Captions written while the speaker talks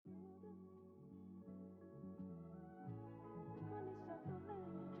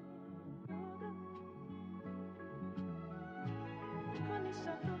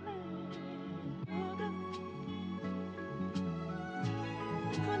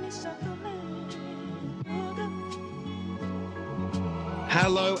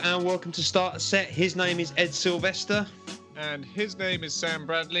Hello and welcome to Starter Set. His name is Ed Sylvester. And his name is Sam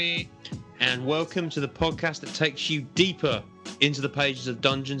Bradley. And welcome to the podcast that takes you deeper into the pages of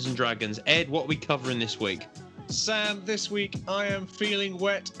Dungeons & Dragons. Ed, what are we covering this week? Sam, this week I am feeling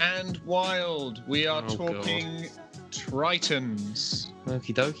wet and wild. We are talking Tritons.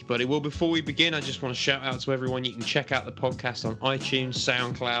 Okie dokie, buddy. Well, before we begin, I just want to shout out to everyone. You can check out the podcast on iTunes,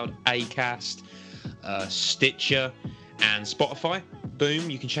 SoundCloud, Acast, Stitcher, and Spotify.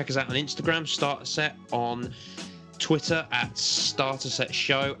 Boom. You can check us out on Instagram, Starter Set, on Twitter at Starter Set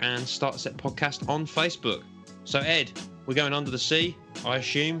Show, and Starter Set Podcast on Facebook. So, Ed, we're going under the sea, I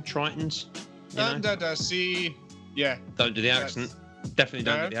assume. Tritons. Under the sea. Yeah. Don't do the accent. Definitely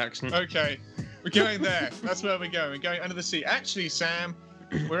don't do the accent. Okay. We're going there. That's where we're going. We're going under the sea. Actually, Sam,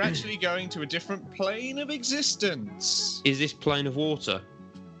 we're actually going to a different plane of existence. Is this plane of water?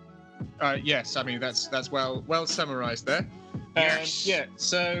 Yes. I mean, that's well summarized there. Yes. Yeah.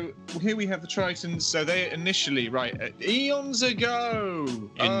 So here we have the Tritons. So they initially, eons ago.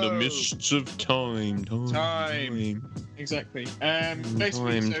 In the mists of time. Exactly.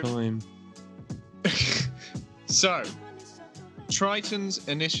 Time. So, Tritons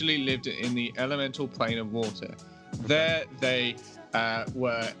initially lived in the elemental plane of water. There they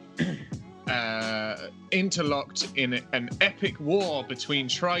were interlocked in an epic war between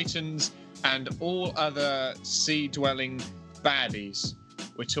Tritons and all other sea-dwelling baddies.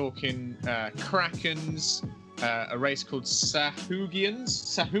 We're talking Krakens, a race called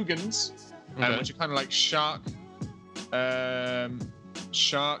Sahugans, which are kind of like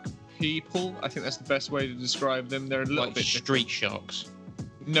shark people. I think that's the best way to describe them. They're a little like bit street sharks.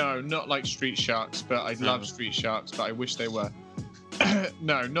 No, not like street sharks, but I love street sharks, but I wish they were.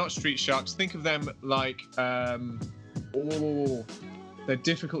 No, not street sharks. Think of them like they're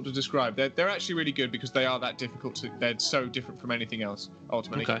difficult to describe. They're actually really good because they are that difficult they're so different from anything else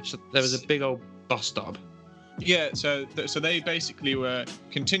ultimately. Okay, so there was a big old bus stop. Yeah, so they basically were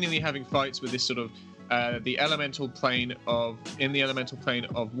continually having fights with this sort of the elemental plane of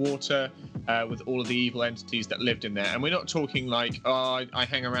water, with all of the evil entities that lived in there. And we're not talking like, I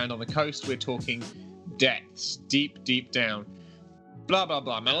hang around on the coast. We're talking depths, deep down. Blah blah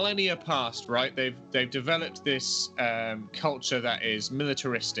blah. Millennia past, right? They've developed this culture that is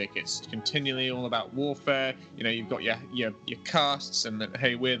militaristic. It's continually all about warfare. You know, you've got your castes, and that,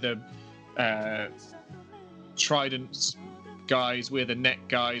 hey, we're the tridents guys, we're the net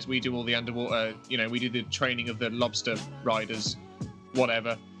guys, we do all the underwater, we do the training of the lobster riders,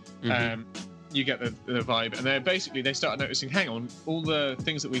 whatever. You get the vibe. And they started noticing, hang on, all the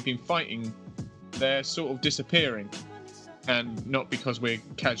things that we've been fighting, they're sort of disappearing, and not because we're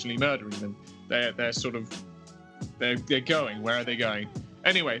casually murdering them. They're going. Where are they going?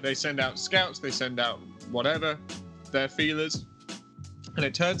 Anyway, they send out scouts, they send out whatever, their feelers, and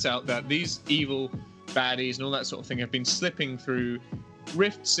it turns out that these evil baddies and all that sort of thing have been slipping through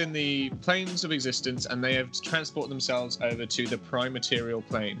rifts in the planes of existence, and they have transported themselves over to the prime material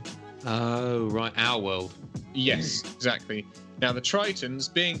plane. Oh, right, our world. Yes, exactly. Now, the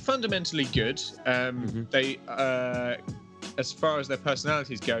Tritons, being fundamentally good, they, as far as their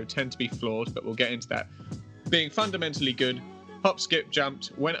personalities go, tend to be flawed, but we'll get into that. Being fundamentally good, hop, skip,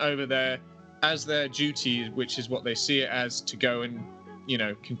 jumped, went over there as their duty, which is what they see it as, to go and,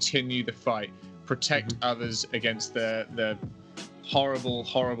 continue the fight. Protect others against the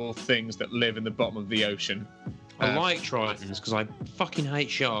horrible things that live in the bottom of the ocean. I like Tritons because I fucking hate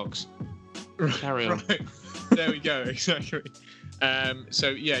sharks. Carry on. Right. There we go. Exactly.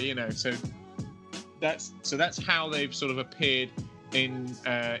 So that's how they've sort of appeared in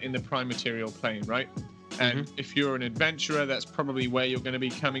the prime material plane, right? And if you're an adventurer, that's probably where you're going to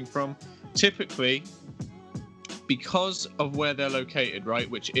be coming from. Typically, because of where they're located, right,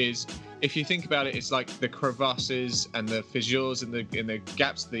 which is, if you think about it, it's like the crevasses and the fissures in the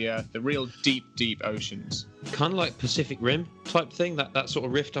gaps of the earth, the real deep oceans. Kind of like Pacific Rim type thing, that sort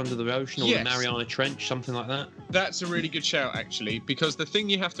of rift under the ocean, or the Mariana Trench, something like that. That's a really good shout, actually, because the thing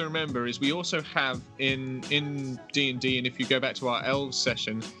you have to remember is we also have in D&D, and if you go back to our elves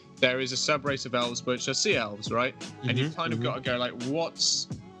session, there is a sub-race of elves which are sea elves, right? And you've kind of got to go like, what's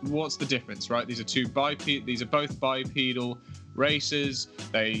the difference, right? These are both bipedal races.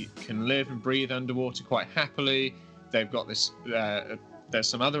 They can live and breathe underwater quite happily. They've got this there's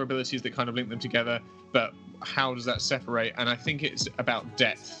some other abilities that kind of link them together, but how does that separate? And I think it's about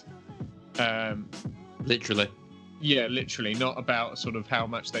depth. Literally. Yeah, literally, not about sort of how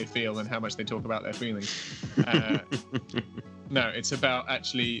much they feel and how much they talk about their feelings. No, it's about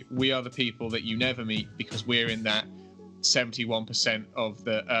actually, we are the people that you never meet because we're in that 71% of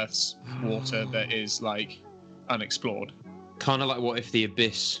the Earth's water that is like unexplored. Kind of like what if the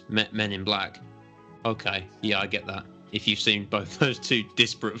Abyss met Men in Black? Okay, yeah, I get that. If you've seen both those two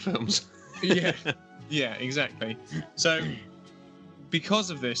disparate films. Yeah, exactly. So, because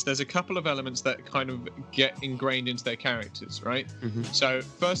of this, there's a couple of elements that kind of get ingrained into their characters, right? Mm-hmm. So,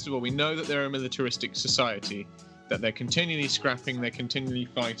 first of all, we know that they're a militaristic society, that they're continually scrapping, they're continually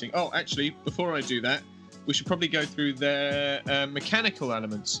fighting. Oh, actually, before I do that, we should probably go through their mechanical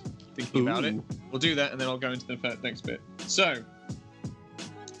elements, thinking about it. We'll do that, and then I'll go into the next bit. So,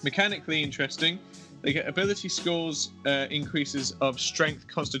 mechanically interesting. They get ability scores, increases of strength,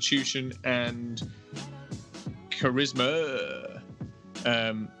 constitution, and charisma.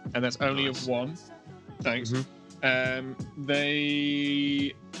 And that's only of 1. Thanks. Mm-hmm.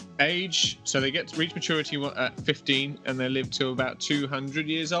 They age, so they get to reach maturity at 15, and they live till about 200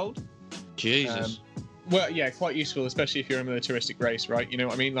 years old. Jesus. Well, yeah, quite useful, especially if you're a militaristic race, right? You know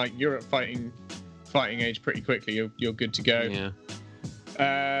what I mean? Like, you're at fighting age pretty quickly. You're good to go. Yeah.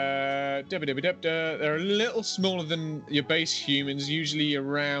 They're a little smaller than your base humans, usually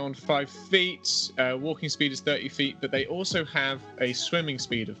around 5 feet. Walking speed is 30 feet, but they also have a swimming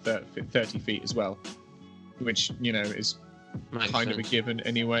speed of 30 feet as well, which, you know, is kind of a given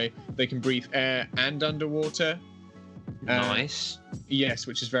anyway. They can breathe air and underwater. Nice. Yes,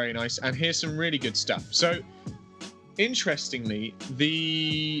 which is very nice. And here's some really good stuff. So, interestingly,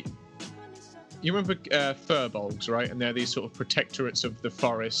 you remember furbolgs, right? And they're these sort of protectorates of the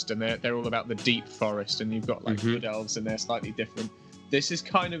forest, and they're all about the deep forest. And you've got like wood elves, and they're slightly different. This is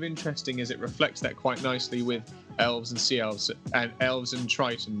kind of interesting as it reflects that quite nicely with elves and sea elves and elves and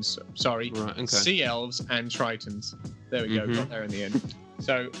tritons. Sorry, right, okay. Sea elves and tritons. There we go, got there in the end.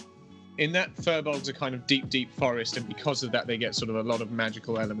 So, in that, furbolgs are kind of deep forest, and because of that, they get sort of a lot of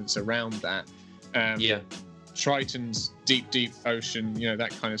magical elements around that. Tritons, deep ocean, you know, that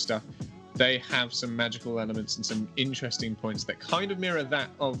kind of stuff. They have some magical elements and some interesting points that kind of mirror that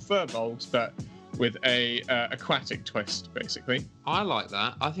of furbolgs, but with a aquatic twist, basically. I like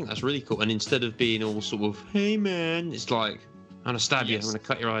that. I think that's really cool. And instead of being all sort of, hey man, it's like, I'm gonna stab you, I'm gonna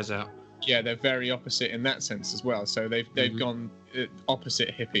cut your eyes out. Yeah, they're very opposite in that sense as well. So they've gone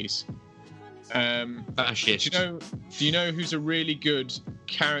opposite hippies. Fascist. Do you know who's a really good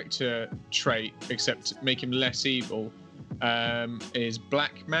character trait, except make him less evil? Is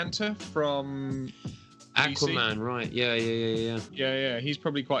Black Manta from Aquaman, DC. right? Yeah. He's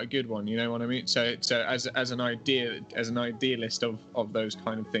probably quite a good one. You know what I mean? So as an idealist of those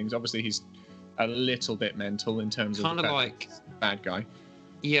kind of things, obviously he's a little bit mental in terms of kind of like bad guy.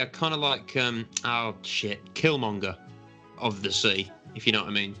 Yeah, kind of like Killmonger of the Sea, if you know what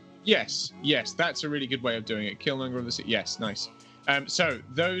I mean. Yes, that's a really good way of doing it. Killmonger of the Sea. Yes, nice. So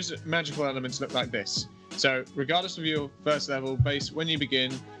those magical elements look like this. So regardless of your first level base, when you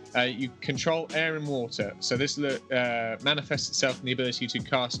begin, you control air and water. So this manifests itself in the ability to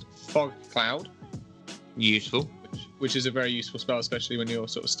cast Fog Cloud. Useful. Which is a very useful spell, especially when you're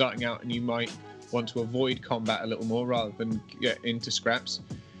sort of starting out and you might want to avoid combat a little more rather than get into scraps.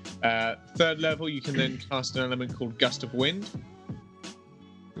 Third level, you can then cast an element called Gust of Wind.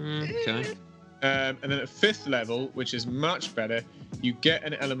 Okay. And then at 5th level, which is much better, you get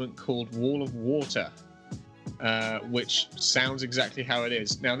an element called Wall of Water, which sounds exactly how it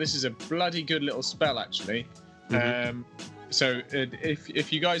is. Now, this is a bloody good little spell, actually. So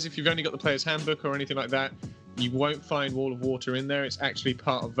if you've only got the player's handbook or anything like that, you won't find Wall of Water in there. It's actually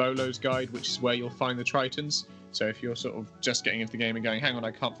part of Volo's guide, which is where you'll find the Tritons. So if you're sort of just getting into the game and going, hang on,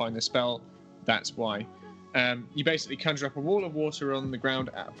 I can't find this spell, that's why. You basically conjure up a wall of water on the ground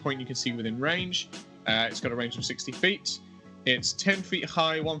at a point you can see within range. It's got a range of 60 feet. It's 10 feet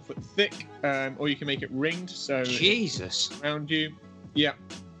high, 1 foot thick, or you can make it ringed, so Jesus, it's around you. Yeah.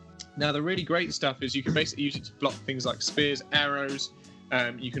 Now, the really great stuff is you can basically use it to block things like spears, arrows.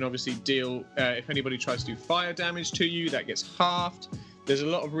 You can obviously deal, if anybody tries to do fire damage to you, that gets halved. There's a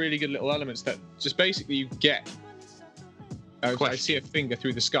lot of really good little elements that just basically you get. I see a finger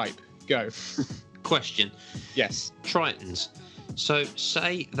through the Skype. Go. Question. Yes. Tritons. So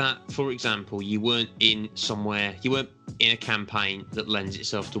say that, for example, you weren't in a campaign that lends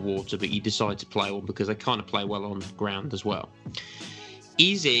itself to water, but you decide to play one because they kind of play well on ground as well.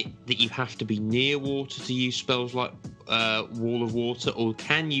 Is it that you have to be near water to use spells like Wall of Water, or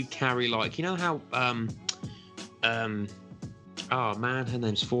can you carry, like, you know how oh man, her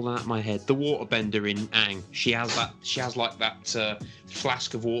name's fallen out of my head. The waterbender in Aang. She has like that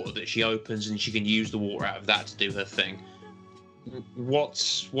flask of water that she opens, and she can use the water out of that to do her thing.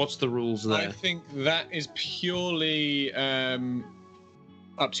 What's the rules there? I think that is purely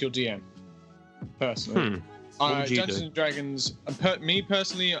up to your DM. Personally, What would you Dungeons do? and Dragons, me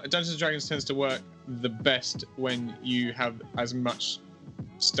personally, Dungeons and Dragons tends to work the best when you have as much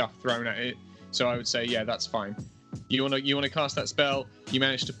stuff thrown at it. So I would say, yeah, that's fine. You wanna cast that spell. You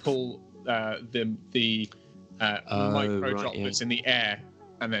manage to pull the micro droplets in the air,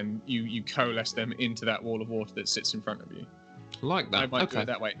 and then you coalesce them into that wall of water that sits in front of you. I like that. I might do it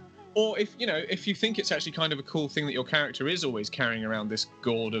that way. Or if you think it's actually kind of a cool thing that your character is always carrying around this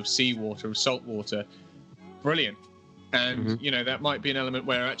gourd of seawater, of salt water, brilliant. And that might be an element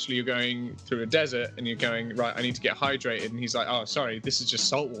where actually you're going through a desert and you're going, right, I need to get hydrated, and he's like, oh, sorry, this is just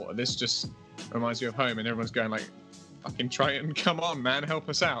salt water. This just reminds you of home, and everyone's going like, fucking try it and come on, man, help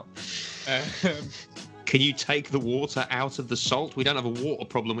us out. Can you take the water out of the salt? We don't have a water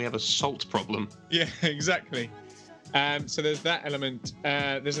problem. We have a salt problem. Yeah, exactly. So there's that element.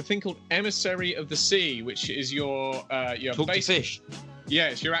 There's a thing called Emissary of the Sea, which is your Talk to fish. Yeah,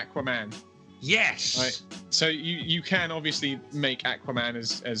 it's your Aquaman. Yes. Right. So you can obviously make Aquaman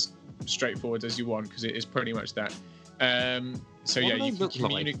as straightforward as you want, because it is pretty much that. So What yeah, do you they can look like?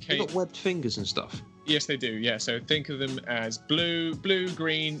 communicate. They've got webbed fingers and stuff. Yes, they do. Yeah. So think of them as blue,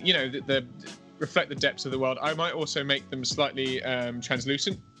 green. The reflect the depths of the world. I might also make them slightly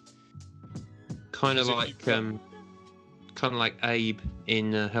translucent. Kind of So like Abe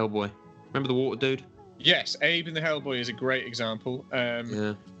in Hellboy. Remember the water dude? Yes, Abe in the Hellboy is a great example.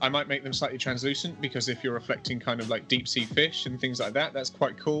 Yeah. I might make them slightly translucent, because if you're reflecting kind of like deep sea fish and things like that, that's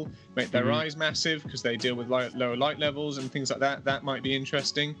quite cool. Make their eyes massive, because they deal with lower light levels and things like that. That might be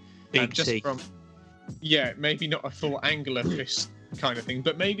interesting. Big teeth. Maybe not a full angular fish kind of thing,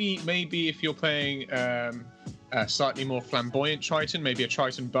 but maybe if you're playing a slightly more flamboyant Triton, maybe a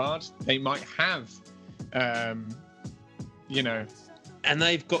Triton Bard, they might have, And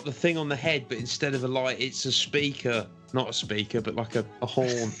they've got the thing on the head, but instead of a light, it's a speaker. Not a speaker, but like a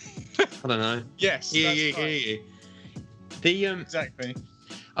horn. I don't know. Yes. Yeah. Exactly.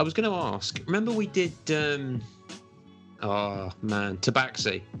 I was going to ask. Remember we did?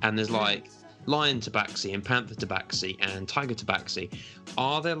 Tabaxi, and there's like lion Tabaxi and panther Tabaxi and tiger Tabaxi.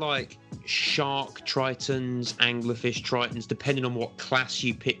 Are there like shark Tritons, anglerfish Tritons? Depending on what class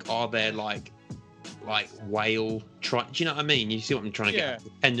you pick, are there like whale do you know what I mean? You see what I'm trying to get?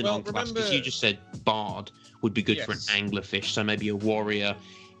 Depending on class, because you just said bard would be good for an anglerfish, so maybe a warrior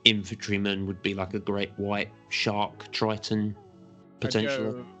infantryman would be like a great white shark Triton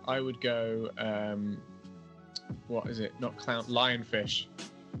potentially. I would go what is it, not clown, lionfish,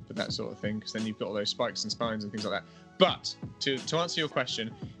 for that sort of thing, because then you've got all those spikes and spines and things like that. But to answer your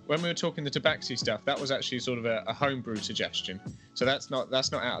question, when we were talking the Tabaxi stuff, that was actually sort of a homebrew suggestion. So that's not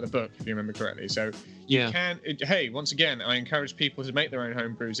out of the book, if you remember correctly. So you can. Hey, once again, I encourage people to make their own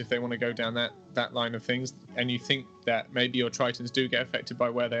homebrews if they want to go down that line of things, and you think that maybe your Tritons do get affected by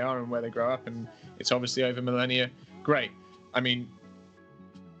where they are and where they grow up, and it's obviously over millennia. Great. I mean,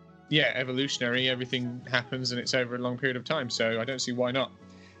 yeah, evolutionary, everything happens, and it's over a long period of time. So I don't see why not.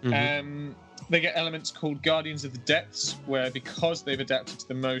 They get elements called Guardians of the Depths, where because they've adapted to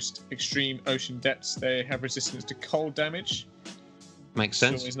the most extreme ocean depths, they have resistance to cold damage. Makes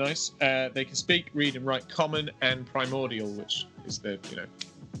sense. Always nice. They can speak, read, and write Common and Primordial, which is the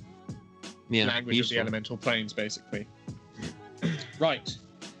language of the elemental planes, basically. Right.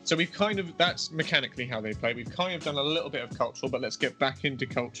 So we've that's mechanically how they play. We've kind of done a little bit of cultural, but let's get back into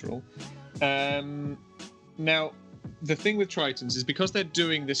cultural. Now, the thing with Tritons is because they're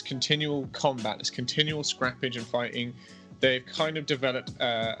doing this continual combat, this continual scrappage and fighting, they've kind of developed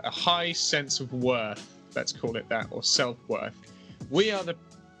a high sense of worth, let's call it that, or self-worth. We are the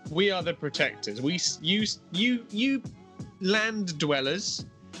protectors. You land dwellers,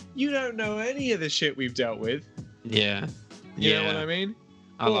 you don't know any of the shit we've dealt with. Yeah. You know what I mean?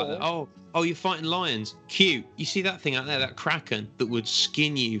 I like that. Oh, you're fighting lions. Cute. You see that thing out there, that kraken that would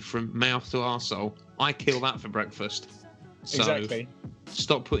skin you from mouth to arsehole? I kill that for breakfast. So exactly.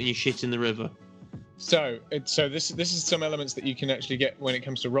 Stop putting your shit in the river. So this is some elements that you can actually get when it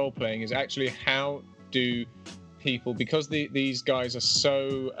comes to role playing, is actually how do people, because these guys are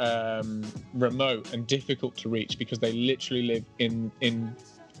so remote and difficult to reach, because they literally live in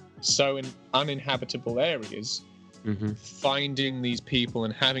uninhabitable areas. Finding these people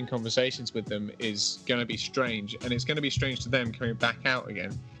and having conversations with them is going to be strange, and it's going to be strange to them coming back out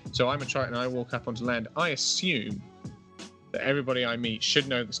again. So I'm a Triton, I walk up onto land. I assume that everybody I meet should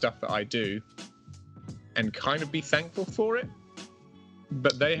know the stuff that I do and kind of be thankful for it,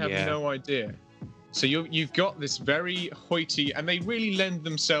 but they have no idea. So you've got this very hoity, and they really lend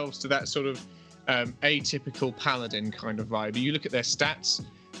themselves to that sort of atypical paladin kind of vibe. You look at their stats,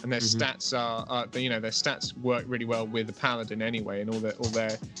 and their stats are their stats work really well with the paladin anyway, and all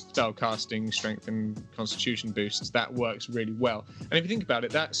their spell casting, strength, and constitution boosts. That works really well. And if you think about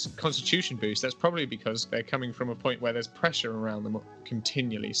it, that's constitution boost. That's probably because they're coming from a point where there's pressure around them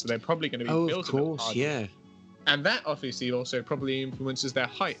continually, so they're probably going to be built a bit harder. Yeah. And that obviously also probably influences their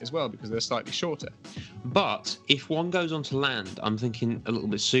height as well, because they're slightly shorter. But if one goes onto land, I'm thinking a little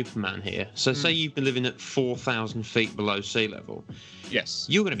bit Superman here. So say you've been living at 4,000 feet below sea level. Yes.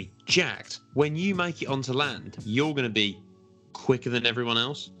 You're going to be jacked. When you make it onto land, you're going to be quicker than everyone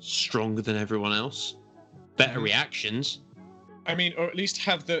else, stronger than everyone else, better reactions. I mean, or at least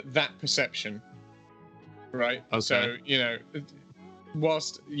have that perception, right? Okay. So,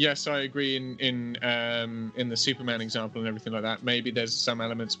 whilst yes, I agree in the Superman example and everything like that, maybe there's some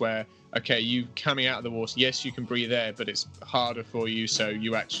elements where you coming out of the water, yes, you can breathe air, but it's harder for you, so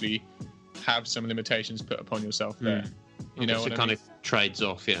you actually have some limitations put upon yourself there. You know, it kind of trades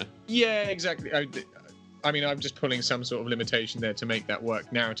off, yeah. Yeah, exactly. I mean, I'm just pulling some sort of limitation there to make that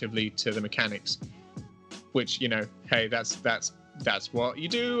work narratively to the mechanics, which hey, that's what you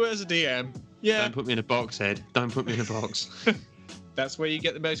do as a DM. Yeah. Don't put me in a box, Ed. Don't put me in a box. That's where you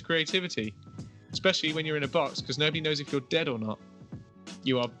get the most creativity, especially when you're in a box, because nobody knows if you're dead or not.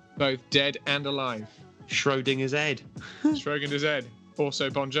 You are both dead and alive. Schrodinger's Ed. Schrodinger's Ed. Also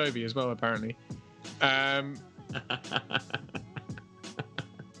Bon Jovi as well, apparently.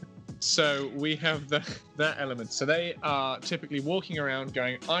 So we have that element. So they are typically walking around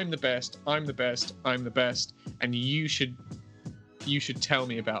going, I'm the best, I'm the best, I'm the best, and you should tell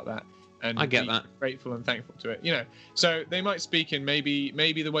me about that. And I get that. Grateful and thankful to it, So they might speak in maybe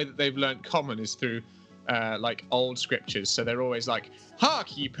the way that they've learnt Common is through like old scriptures. So they're always like,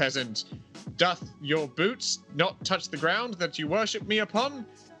 "Hark, ye peasant, doth your boots not touch the ground that you worship me upon?"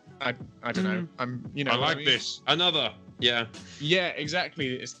 I don't know. I like this. Another. Yeah. Yeah,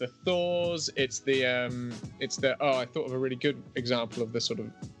 exactly. It's the Thors. It's the I thought of a really good example of the sort of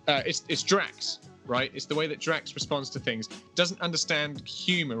it's Drax. Right, it's the way that Drax responds to things. Doesn't understand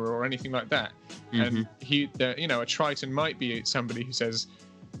humor or anything like that. And a Triton might be somebody who says,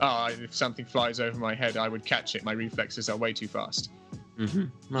 if something flies over my head, I would catch it. My reflexes are way too fast.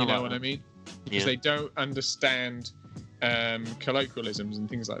 You know what I mean? Because they don't understand colloquialisms and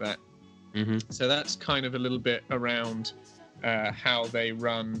things like that. So that's kind of a little bit around how they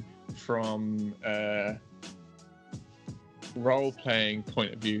run from role-playing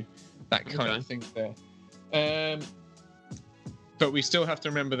point of view. That kind of thing there. But we still have to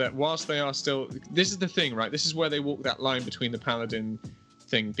remember that whilst they are still... This is the thing, right? This is where they walk that line between the paladin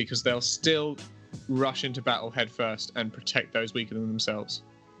thing, because they'll still rush into battle head first and protect those weaker than themselves.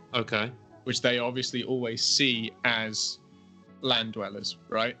 Okay. Which they obviously always see as land dwellers,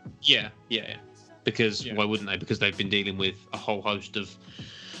 right? Yeah. Because why wouldn't they? Because they've been dealing with a whole host of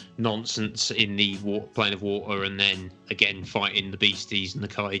nonsense in the plane of water, and then again fighting the beasties and the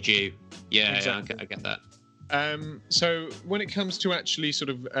kaiju. Exactly. I get that. So when it comes to actually sort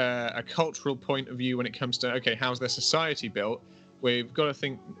of a cultural point of view, when it comes to how's their society built, we've got to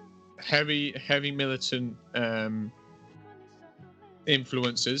think heavy militant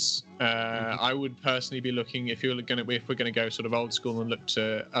influences. I would personally be looking, if we're going to go sort of old school and look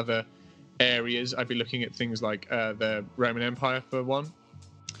to other areas, I'd be looking at things like the Roman Empire for one.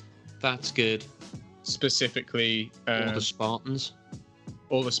 That's good. Specifically, all the Spartans.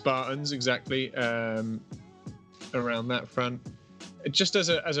 All the Spartans, exactly. Around that front, just as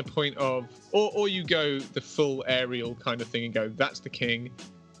a point of, or you go the full aerial kind of thing and go, that's the king,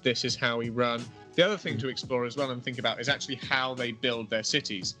 this is how we run. The other thing to explore as well and think about is actually how they build their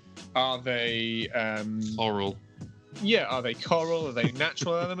cities. Are they oral? Yeah, are they coral? Are they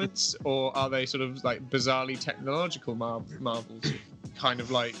natural elements, or are they sort of like bizarrely technological marvels, kind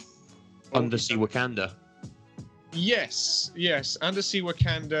of like Undersea Wakanda? Yes, Undersea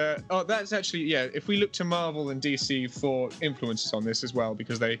Wakanda. Oh, that's actually, if we look to Marvel and DC for influences on this as well,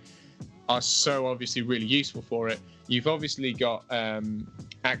 because they are so obviously really useful for it. You've obviously got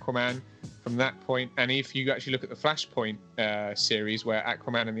Aquaman from that point, and if you actually look at the Flashpoint series, where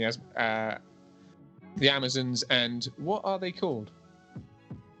Aquaman and the Amazons and what are they called?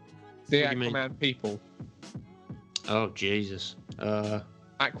 The Aquaman people. Oh Jesus.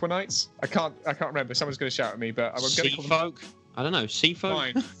 Aquanites? I can't remember. Someone's going to shout at me, but I'm going to call them folk. I don't know. Sea folk.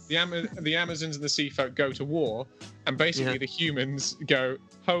 Fine. The Amazons and the sea folk go to war, and basically the humans go,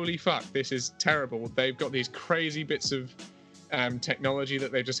 "Holy fuck, this is terrible." They've got these crazy bits of technology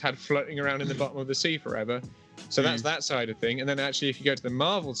that they've just had floating around in the bottom of the sea forever. So that's that side of thing. And then actually, if you go to the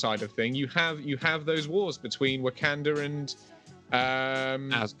Marvel side of thing, you have those wars between Wakanda and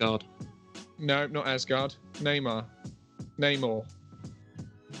Asgard. No, not Asgard. Namor.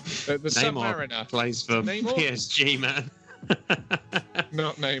 The Neymar Submariner. plays for Neymar? PSG, man.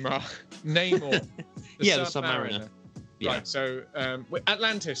 Not Neymar. Namor. The Submariner. Yeah. Right, so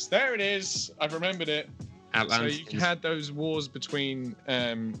Atlantis. There it is. I've remembered it. Atlantis. So you had those wars between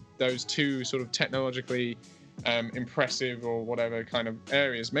those two sort of technologically impressive or whatever kind of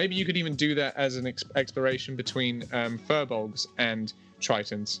areas. Maybe you could even do that as an exploration between Furbolgs and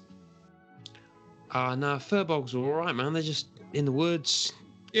Tritons. No, Furbolgs are all right, man. They're just in the woods.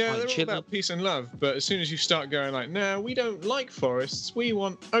 Yeah, like, they're chilling. all about peace and love. But as soon as you start going like, no, we don't like forests. We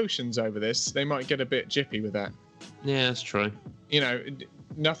want oceans over this. They might get a bit jippy with that. Yeah, that's true.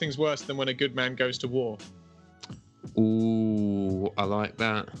 Nothing's worse than when a good man goes to war. Ooh, I like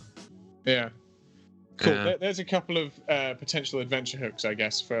that. Yeah. Cool. Yeah. There's a couple of potential adventure hooks, I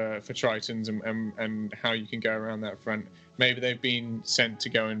guess, for Tritons and how you can go around that front. Maybe they've been sent to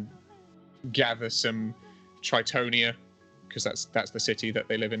go and gather some Tritonia, because that's the city that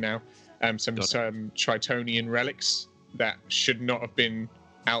they live in now. Some Tritonian relics that should not have been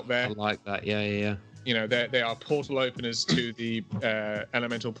out there. I like that. Yeah. They are portal openers to the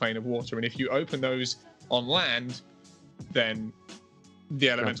elemental plane of water, and if you open those on land, then the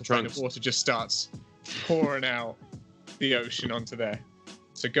elemental plane of water just starts pouring out the ocean onto there.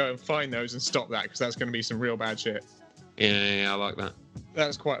 So go and find those and stop that, because that's going to be some real bad shit. Yeah, I like that.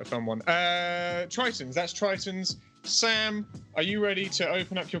 That's quite a fun one. Tritons. That's Tritons. Sam, are you ready to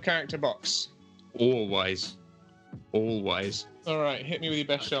open up your character box? Always. All right, hit me with your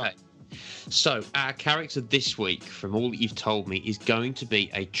best shot. So, our character this week, from all that you've told me, is going to be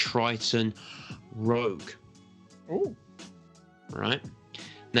a Triton rogue. Ooh. Right?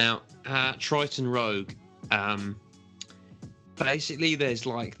 Now, Triton rogue, basically there's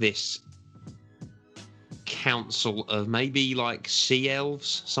like this council of maybe like sea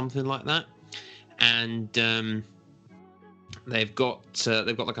elves, something like that. And they've got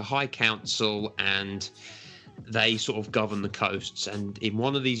like a high council, and they sort of govern the coasts. And in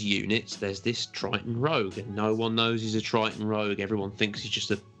one of these units, there's this Triton rogue, and no one knows he's a Triton rogue. Everyone thinks he's just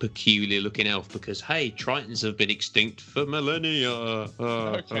a peculiar-looking elf because, hey, Tritons have been extinct for millennia.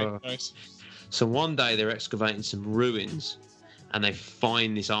 Nice. So one day they're excavating some ruins, and they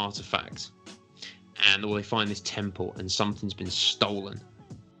find this artifact, or they find this temple, and something's been stolen,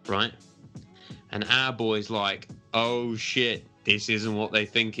 right? And our boy's like, oh shit, this isn't what they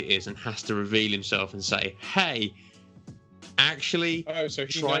think it is, and has to reveal himself and say, hey, actually... Oh, so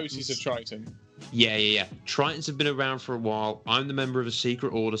he knows he's a Triton. Yeah. Tritons have been around for a while. I'm the member of a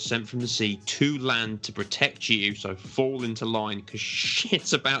secret order sent from the sea to land to protect you, so fall into line, because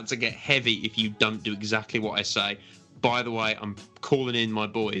shit's about to get heavy if you don't do exactly what I say. By the way, I'm calling in my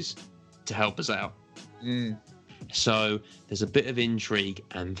boys to help us out. So there's a bit of intrigue,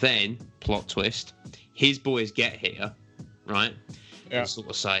 and then, plot twist, his boys get here, right? Yeah. And sort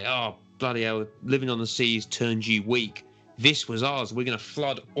of say, oh, bloody hell, living on the seas turned you weak. This was ours. We're going to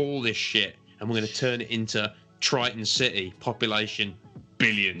flood all this shit, and we're going to turn it into Triton City. Population,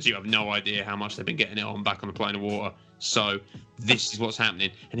 billions. You have no idea how much they've been getting it on back on the plane of water. So this is what's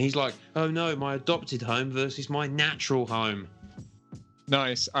happening. And he's like, oh no, my adopted home versus my natural home.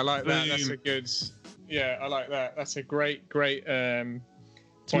 Nice. I like that. That's Boom. a good... Yeah, I like that. That's a great...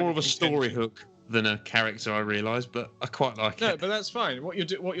 It's more of a story hook than a character, I realise, but I quite like it. No, but that's fine. What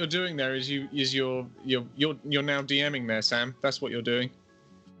you're doing there is you're now DMing there, Sam. That's what you're doing.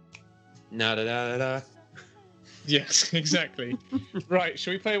 Da. Yes, exactly. Right,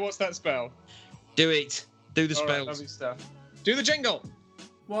 shall we play What's That Spell? Do it. Do the All right, spells. lovely stuff. Do the jingle.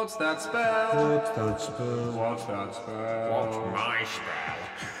 What's that spell? What's that spell? What's that spell? What's my spell?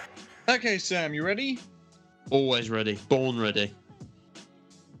 Okay, Sam, you ready? Always ready. Born ready.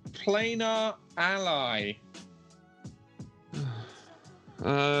 Planar ally.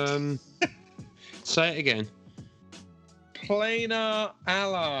 Say it again. Planar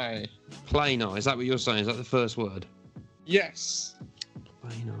ally. Planar. Is that what you're saying? Is that the first word? Yes.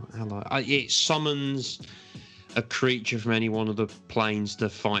 Planar ally. It summons a creature from any one of the planes to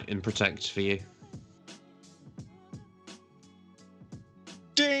fight and protect for you.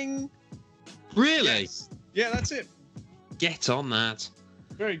 Ding. Really? Yes. Yeah, that's it. Get on that.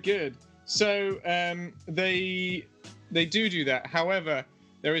 Very good. So they do that. However,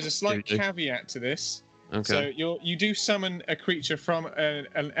 there is a slight Do. caveat to this. Okay. So you do summon a creature from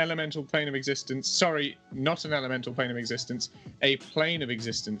an elemental plane of existence. Sorry, not an elemental plane of existence, a plane of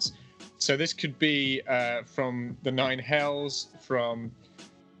existence. So this could be from the Nine Hells, from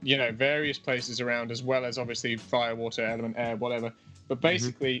various places around, as well as obviously fire, water, element, air, whatever. But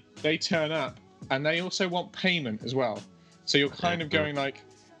basically, they turn up, and they also want payment as well. So you're kind of going like,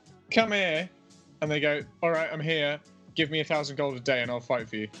 "Come here," and they go, "All right, I'm here. Give me 1,000 gold a day, and I'll fight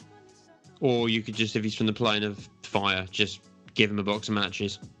for you." Or you could just, if he's from the plane of fire, just give him a box of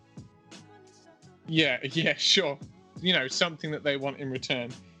matches. Yeah, sure. You know, something that they want in return.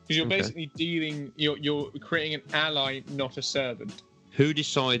 Because you're basically you're creating an ally, not a servant. Who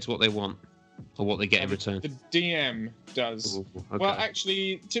decides what they want or what they get in return? The DM does. Ooh, okay. Well,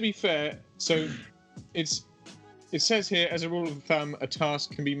 actually, to be fair, so it says here, as a rule of thumb, a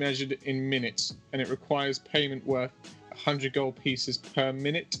task can be measured in minutes, and it requires payment worth 100 gold pieces per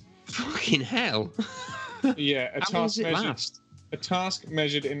minute. Fucking hell. Yeah, How long does it last? A task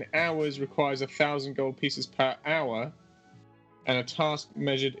measured in hours requires 1,000 gold pieces per hour, and a task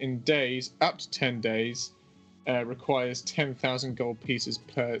measured in days, up to 10 days, requires 10,000 gold pieces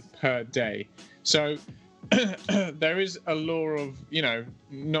per day. So there is a law of, you know,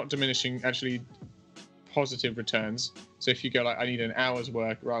 not diminishing, actually positive returns. So if you go like, I need an hour's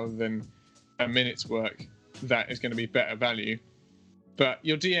work rather than a minute's work, that is going to be better value. But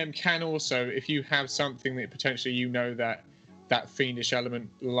your DM can also, if you have something that potentially you know that fiendish element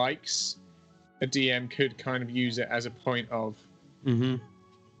likes, a DM could kind of use it as a point of. Mm-hmm.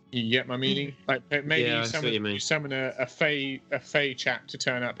 You get my meaning? Like maybe Yeah, you summon a Fey chap to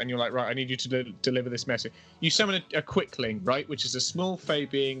turn up, and you're like, right, I need you to deliver this message. You summon a Quickling, right, which is a small Fey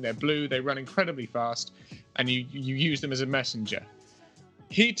being. They're blue. They run incredibly fast, and you use them as a messenger.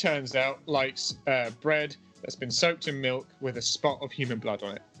 He turns out likes bread that's been soaked in milk with a spot of human blood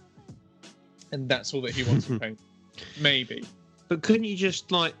on it, and that's all that he wants to pay. Maybe. But couldn't you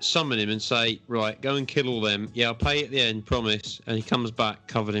just like summon him and say, right, go and kill all them? Yeah, I'll pay at the end, promise. And he comes back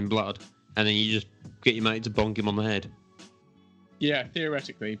covered in blood, and then you just get your mate to bonk him on the head. Yeah,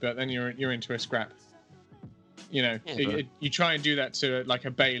 theoretically, but then you're into a scrap. You know, you try and do that to like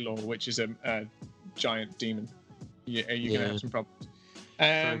a Baylor, which is a giant demon. You're gonna have some problems.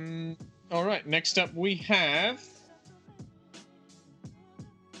 All right. Next up, we have.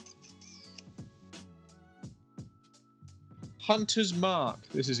 Hunter's Mark.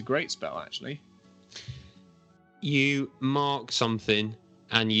 This is a great spell, actually. You mark something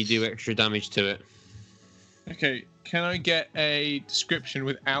and you do extra damage to it. Okay, can I get a description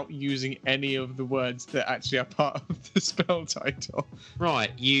without using any of the words that actually are part of the spell title?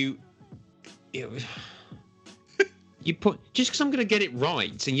 Right, you put, just because I'm going to get it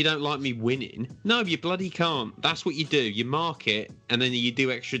right and you don't like me winning. No, you bloody can't. That's what you do. You mark it and then you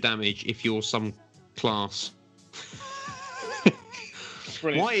do extra damage if you're some class.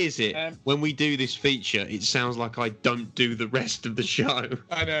 Brilliant. Why is it when we do this feature, it sounds like I don't do the rest of the show?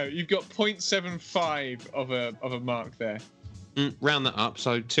 I know. You've got 0.75 of a mark there. Round that up,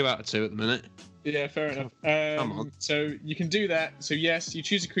 so 2 out of 2 at the minute. Yeah, fair enough. Come on. So you can do that. So yes, you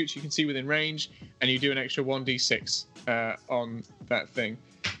choose a creature you can see within range, and you do an extra 1d6 on that thing.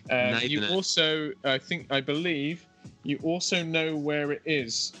 You also, I believe, you also know where it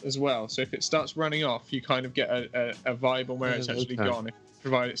is as well. So if it starts running off, you kind of get a vibe on where it's actually gone,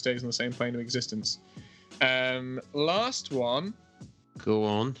 provided it stays on the same plane of existence. Last one. Go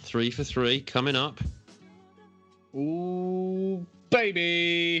on, 3 for 3 coming up. Ooh,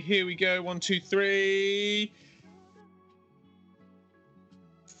 baby! Here we go. 1, 2, 3.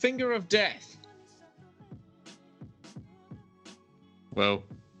 Finger of Death. Well,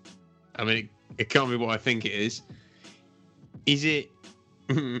 I mean, it can't be what I think it is. Is it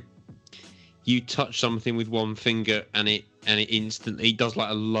you touch something with one finger and it instantly does like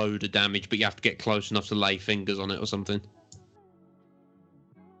a load of damage, but you have to get close enough to lay fingers on it or something?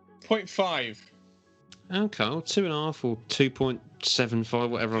 0.5. Okay, well, 2.5 or 2.75,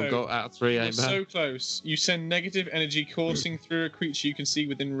 whatever I've got out of 3. You're so close. You send negative energy coursing through a creature you can see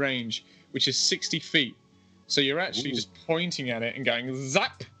within range, which is 60 feet. So you're actually just pointing at it and going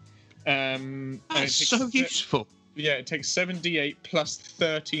zap. That's so useful. Yeah, it takes 7d8 plus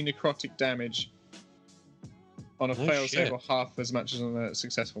 30 necrotic damage on a fail save, or half as much as on a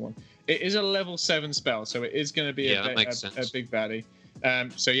successful one. It is a level 7 spell, so it is going to be a big baddie.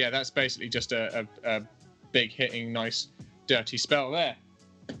 So yeah, that's basically just a big hitting, nice, dirty spell there.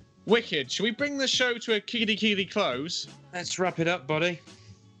 Wicked. Should we bring the show to a kiddly close? Let's wrap it up, buddy.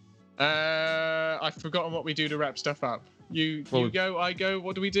 I've forgotten what we do to wrap stuff up. You go, I go.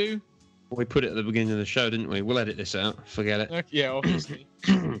 What do we do? We put it at the beginning of the show, didn't we? We'll edit this out. Forget it. Yeah, obviously.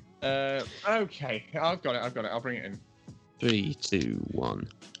 Okay, I've got it. I'll bring it in. 3, 2, 1.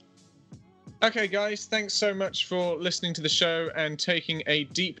 Okay, guys, thanks so much for listening to the show and taking a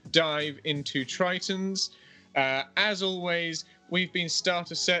deep dive into Tritons. As always, we've been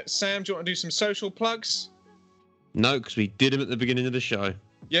Starter Set. Sam, do you want to do some social plugs? No, because we did them at the beginning of the show.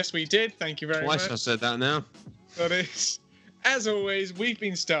 Yes, we did. Thank you very much. Twice I said that now. That is. As always, we've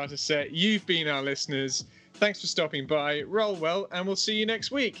been Starter Set. You've been our listeners. Thanks for stopping by. Roll well, and we'll see you next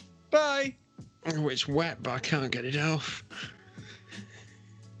week. Bye. Oh, it's wet, but I can't get it off.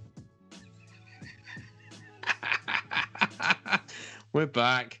 We're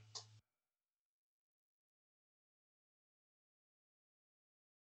back.